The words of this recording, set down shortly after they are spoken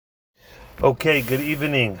Okay, good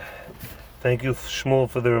evening. Thank you, Shmuel,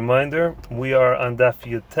 for the reminder. We are on Daf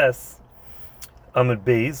Yotes Amud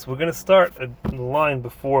Beis. We're going to start a line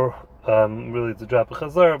before really to drop a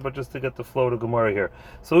chazar, but just to get the flow to Gemara here.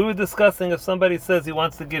 So we were discussing if somebody says he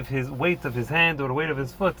wants to give his weight of his hand or the weight of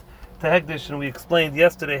his foot to Hegdish, and we explained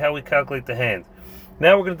yesterday how we calculate the hand.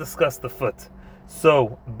 Now we're going to discuss the foot.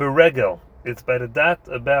 So, Beregel, it's by the dot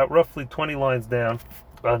about roughly 20 lines down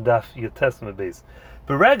on Daf Yotes Amud Beis.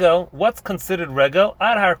 Beregel, what's considered regel?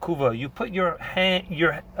 Ad harkuva, you put your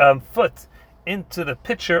foot into the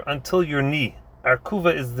pitcher until your knee.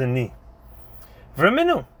 Arkuva is the knee.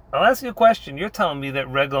 Verminu, I'll ask you a question. You're telling me that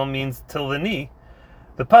regel means till the knee.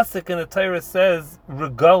 The pasuk in the Torah says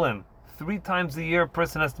regalim. 3 times a year a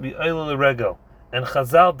person has to be oilel regel. And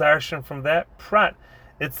Chazal darshan from that, prat.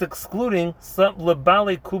 It's excluding some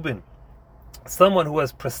lebale kubin, someone who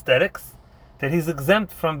has prosthetics, that he's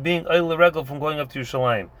exempt from being oilel regel from going up to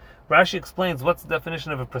Yerushalayim. Rashi explains what's the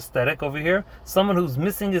definition of a prosthetic over here. Someone who's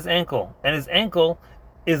missing his ankle, and his ankle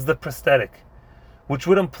is the prosthetic, which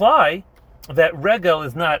would imply that regel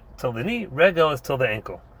is not till the knee, regel is till the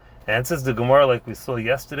ankle. And says the Gemara, like we saw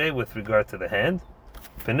yesterday with regard to the hand.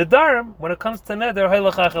 V'nedarim, when it comes to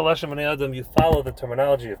neder, you follow the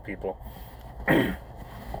terminology of people.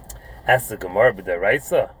 Ask the Gemara,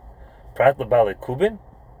 b'deraisa, prat lebale kubin.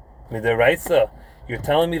 Midaraisa, you're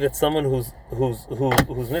telling me that someone who's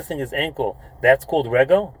missing his ankle, that's called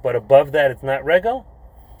regel, but above that it's not regel?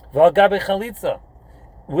 V'agabe chalitza.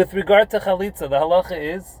 With regard to chalitza, the halacha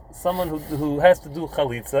is someone who has to do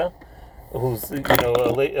chalitza, who's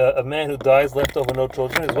a man who dies, left over no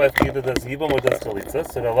children. His wife either does yibam or does chalitza.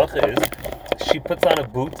 So the halacha is she puts on a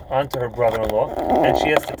boot onto her brother-in-law, and she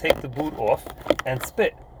has to take the boot off and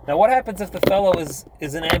spit. Now, what happens if the fellow is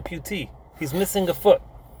an amputee? He's missing a foot.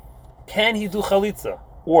 Can he do chalitza?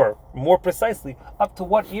 Or, more precisely, up to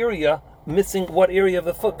what area of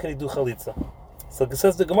the foot can he do chalitza? So it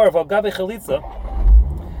says the Gemara, V'agabe chalitza,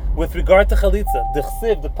 with regard to chalitza,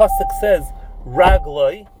 the pasuk says,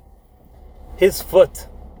 ragloi, his foot,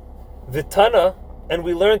 vitana, and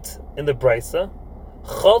we learned in the Brisa,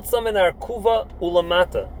 chaltza min arkuva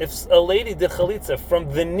ulamata, if a lady did chalitza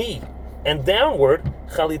from the knee and downward,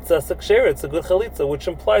 chalitza sakshera, it's a good chalitza, which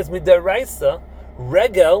implies midaraisa,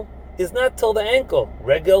 regel, is not till the ankle.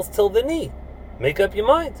 Regel's till the knee. Make up your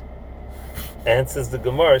mind. And says the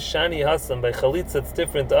Gemara, Shani Hassan, by Chalitza it's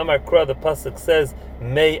different. The Amar Kra, the pasuk says,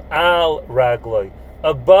 Me'al ragloi,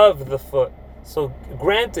 above the foot. So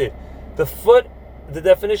granted, the foot, the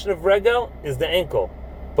definition of regel is the ankle.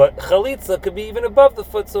 But Chalitza could be even above the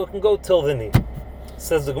foot, so it can go till the knee.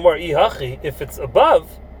 Says the Gemara, Ihachi, if it's above,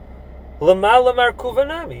 Lama lamar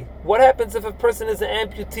kuvanami. What happens if a person is an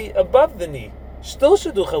amputee above the knee? Still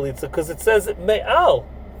should do chalitza because it says me'al.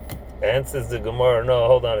 And says the Gemara, no,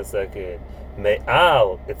 hold on a second.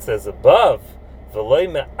 Me'al, it says above.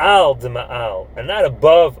 V'loi me'al de ma'al, and not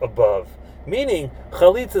above. Meaning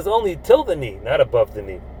chalitza is only till the knee, not above the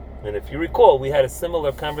knee. And if you recall, we had a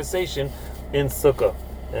similar conversation in Sukkah.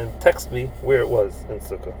 And text me where it was in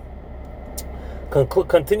Sukkah.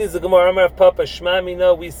 Continues the Gemara, Amar Papa Shma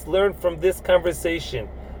Mina, we learned from this conversation.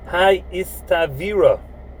 Hai istavira,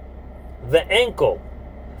 the ankle.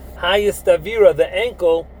 Hayastavira, the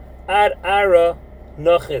ankle, ad ara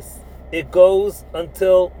nachis. It goes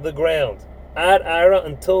until the ground. Ad ara,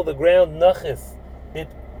 until the ground, nachis. It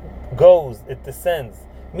goes, it descends.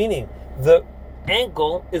 Meaning, the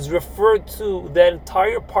ankle is referred to that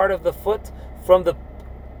entire part of the foot from the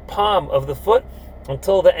palm of the foot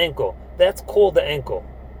until the ankle. That's called the ankle.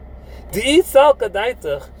 If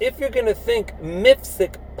you're going to think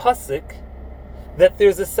mifsik pasik, that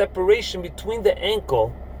there's a separation between the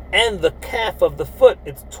ankle and the calf of the foot,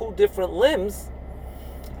 it's 2 different limbs,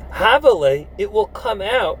 Havale, it will come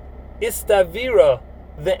out, istavira,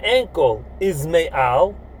 the ankle is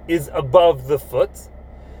me'al, is above the foot,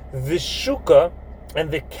 the shuka,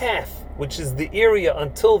 and the calf, which is the area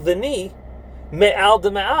until the knee, me'al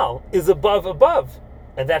de me'al, is above,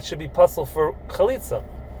 and that should be puzzle for chalitza.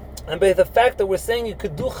 And by the fact that we're saying you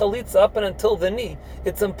could do chalitza up and until the knee,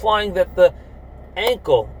 it's implying that the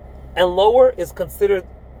ankle and lower is considered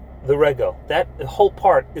the regel. That whole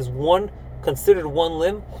part is considered one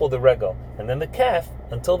limb called the regel. And then the calf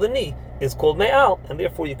until the knee is called me'al, and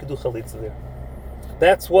therefore you could do chalitza there.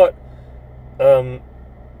 That's what Rav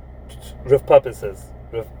Papa says.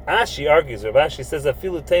 Rav Ashi argues, Rav Ashi says,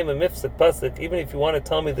 Afilu tema mifsik pasik, even if you want to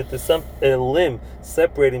tell me that there's a limb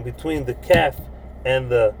separating between the calf and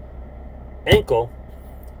the ankle,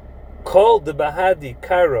 kol de bahadi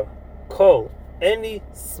kara, kol, any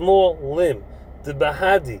small limb, the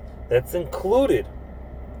bahadi, that's included,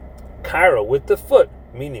 kara, with the foot,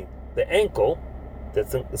 meaning the ankle,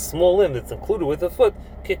 that's a small limb that's included with the foot,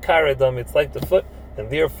 kikaradam, it's like the foot, and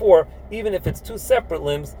therefore, even if it's two separate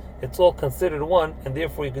limbs, it's all considered one, and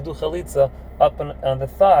therefore you could do chalitza up on the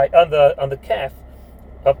thigh, on the calf,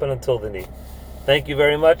 up and until the knee. Thank you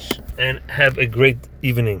very much, and have a great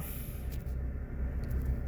evening.